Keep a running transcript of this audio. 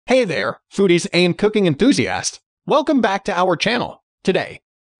Hey there, foodies and cooking enthusiasts. Welcome back to our channel. Today,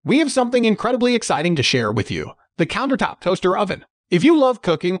 we have something incredibly exciting to share with you, the Countertop Toaster Oven. If you love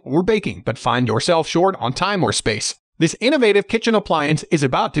cooking or baking but find yourself short on time or space, this innovative kitchen appliance is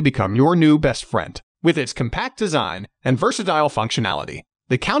about to become your new best friend. With its compact design and versatile functionality,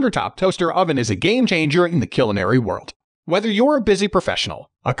 the Countertop Toaster Oven is a game changer in the culinary world. Whether you're a busy professional,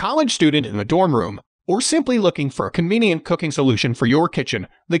 a college student in a dorm room, or simply looking for a convenient cooking solution for your kitchen,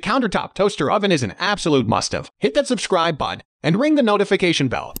 the Countertop Toaster Oven is an absolute must-have. Hit that subscribe button and ring the notification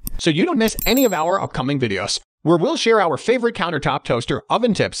bell so you don't miss any of our upcoming videos, where we'll share our favorite countertop toaster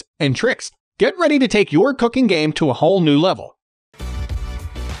oven tips and tricks. Get ready to take your cooking game to a whole new level.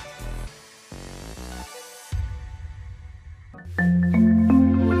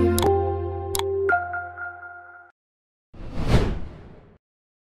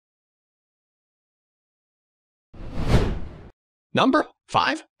 Number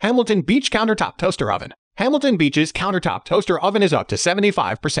 5. Hamilton Beach Countertop Toaster Oven. Hamilton Beach's Countertop Toaster Oven is up to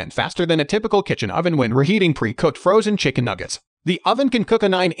 75% faster than a typical kitchen oven when reheating pre-cooked frozen chicken nuggets. The oven can cook a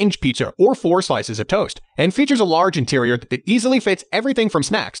 9-inch pizza or 4 slices of toast, and features a large interior that easily fits everything from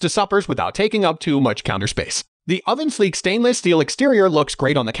snacks to suppers without taking up too much counter space. The oven's sleek stainless steel exterior looks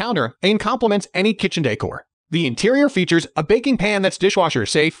great on the counter and complements any kitchen decor. The interior features a baking pan that's dishwasher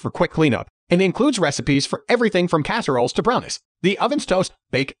safe for quick cleanup, and includes recipes for everything from casseroles to brownies. The oven's toast,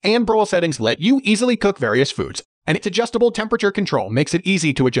 bake, and broil settings let you easily cook various foods, and its adjustable temperature control makes it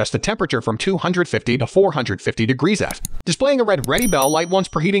easy to adjust the temperature from 250 to 450 degrees F. Displaying a red ready bell light once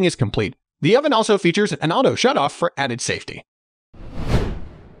preheating is complete. The oven also features an auto shutoff for added safety.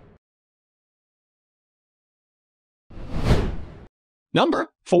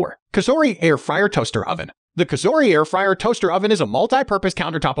 Number 4. COSORI Air Fryer Toaster Oven. The COSORI Air Fryer Toaster Oven is a multi-purpose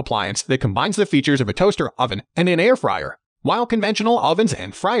countertop appliance that combines the features of a toaster oven and an air fryer. While conventional ovens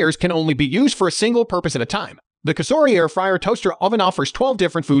and fryers can only be used for a single purpose at a time, the COSORI Air Fryer Toaster Oven offers 12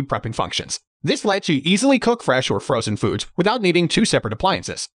 different food prepping functions. This lets you easily cook fresh or frozen foods without needing 2 separate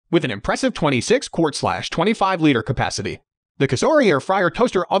appliances. With an impressive 26-quart/25-liter capacity, the COSORI Air Fryer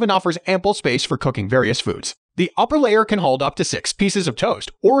Toaster Oven offers ample space for cooking various foods. The upper layer can hold up to 6 pieces of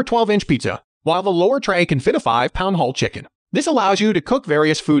toast or a 12-inch pizza, while the lower tray can fit a 5-pound whole chicken. This allows you to cook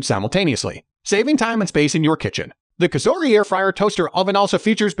various foods simultaneously, saving time and space in your kitchen. The COSORI Air Fryer Toaster Oven also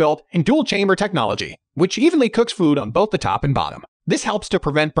features built-in dual-chamber technology, which evenly cooks food on both the top and bottom. This helps to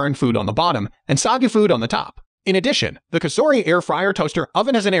prevent burned food on the bottom and soggy food on the top. In addition, the COSORI Air Fryer Toaster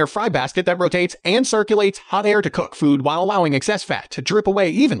Oven has an air fry basket that rotates and circulates hot air to cook food while allowing excess fat to drip away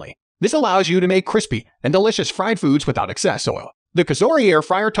evenly. This allows you to make crispy and delicious fried foods without excess oil. The COSORI Air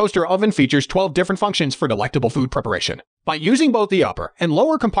Fryer Toaster Oven features 12 different functions for delectable food preparation. By using both the upper and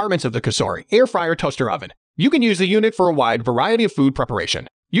lower compartments of the COSORI Air Fryer Toaster Oven, you can use the unit for a wide variety of food preparation.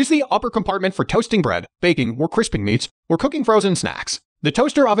 Use the upper compartment for toasting bread, baking or crisping meats, or cooking frozen snacks. The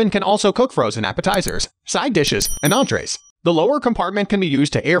toaster oven can also cook frozen appetizers, side dishes, and entrees. The lower compartment can be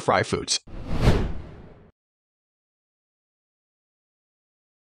used to air fry foods.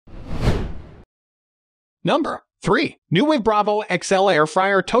 Number 3. Nuwave Bravo XL Air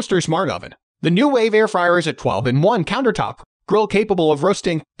Fryer Toaster Smart Oven. The Nuwave Air Fryer is a 12-in-1 countertop grill capable of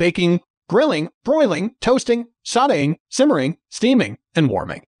roasting, baking, grilling, broiling, toasting, sautéing, simmering, steaming, and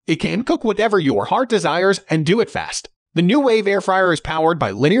warming. It can cook whatever your heart desires and do it fast. The Nuwave Air Fryer is powered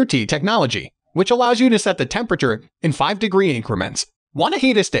by Linear T technology, which allows you to set the temperature in 5-degree increments. Want to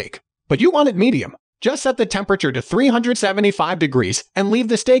heat a steak, but you want it medium? Just set the temperature to 375 degrees and leave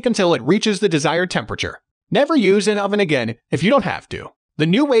the steak until it reaches the desired temperature. Never use an oven again if you don't have to. The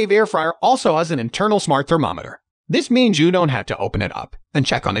Nuwave Air Fryer also has an internal smart thermometer. This means you don't have to open it up and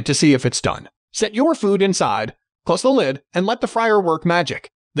check on it to see if it's done. Set your food inside, close the lid, and let the fryer work magic.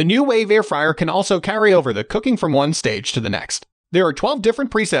 The Nuwave Air Fryer can also carry over the cooking from one stage to the next. There are 12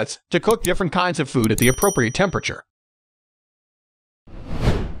 different presets to cook different kinds of food at the appropriate temperature.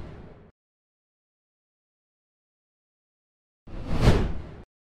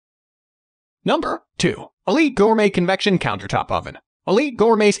 Number 2. Elite Gourmet Convection Countertop Oven. Elite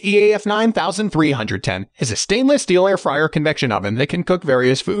Gourmet's EAF 9310 is a stainless steel air fryer convection oven that can cook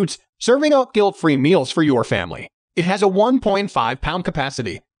various foods, serving up guilt-free meals for your family. It has a 1.5-pound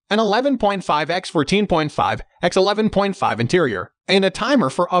capacity, an 11.5 x 14.5 x 11.5 interior, and a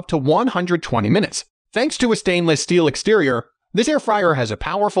timer for up to 120 minutes. Thanks to a stainless steel exterior, this air fryer has a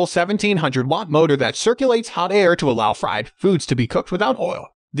powerful 1700-watt motor that circulates hot air to allow fried foods to be cooked without oil.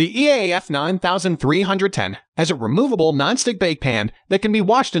 The EAF 9310 has a removable non-stick bake pan that can be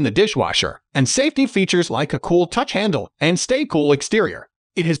washed in the dishwasher, and safety features like a cool touch handle and stay cool exterior.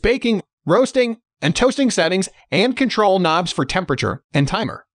 It has baking, roasting, and toasting settings and control knobs for temperature and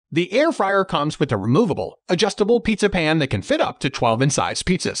timer. The air fryer comes with a removable, adjustable pizza pan that can fit up to 12-inch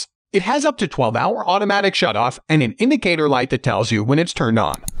pizzas. It has up to 12-hour automatic shutoff and an indicator light that tells you when it's turned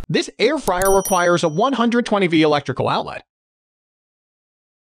on. This air fryer requires a 120V electrical outlet.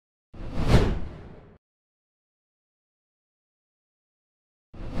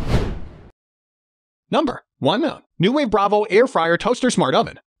 Number 1. Nuwave Bravo Air Fryer Toaster Smart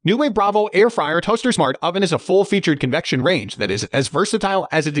Oven. Nuwave Bravo Air Fryer Toaster Smart Oven is a full-featured convection range that is as versatile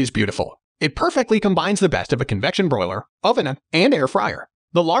as it is beautiful. It perfectly combines the best of a convection broiler, oven, and air fryer.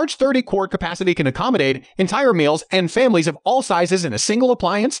 The large 30-quart capacity can accommodate entire meals and families of all sizes in a single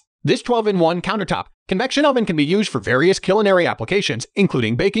appliance. This 12-in-1 countertop convection oven can be used for various culinary applications,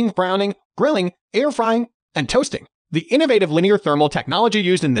 including baking, browning, grilling, air frying, and toasting. The innovative linear thermal technology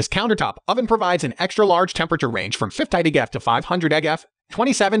used in this countertop oven provides an extra-large temperature range from 50 deg F to 500 deg F,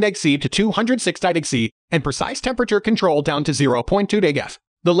 27 deg C to 206 deg C, and precise temperature control down to 0.2 deg F.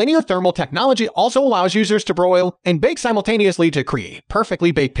 The linear thermal technology also allows users to broil and bake simultaneously to create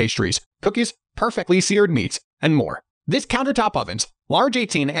perfectly baked pastries, cookies, perfectly seared meats, and more. This countertop oven's large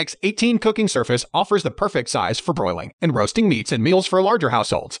 18x18 cooking surface offers the perfect size for broiling and roasting meats and meals for larger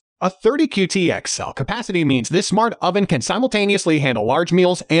households. A 30 QTX cell capacity means this smart oven can simultaneously handle large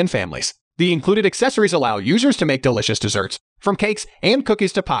meals and families. The included accessories allow users to make delicious desserts, from cakes and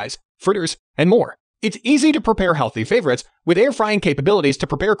cookies to pies, fritters, and more. It's easy to prepare healthy favorites with air frying capabilities to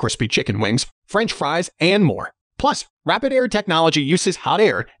prepare crispy chicken wings, French fries, and more. Plus, rapid air technology uses hot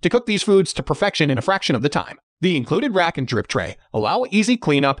air to cook these foods to perfection in a fraction of the time. The included rack and drip tray allow easy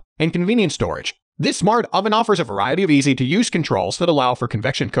cleanup and convenient storage. This smart oven offers a variety of easy-to-use controls that allow for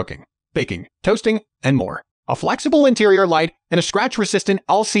convection cooking, baking, toasting, and more. A flexible interior light and a scratch-resistant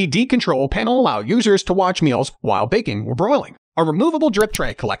LCD control panel allow users to watch meals while baking or broiling. A removable drip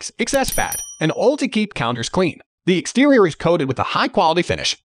tray collects excess fat and oil to keep counters clean. The exterior is coated with a high-quality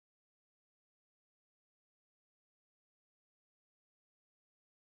finish,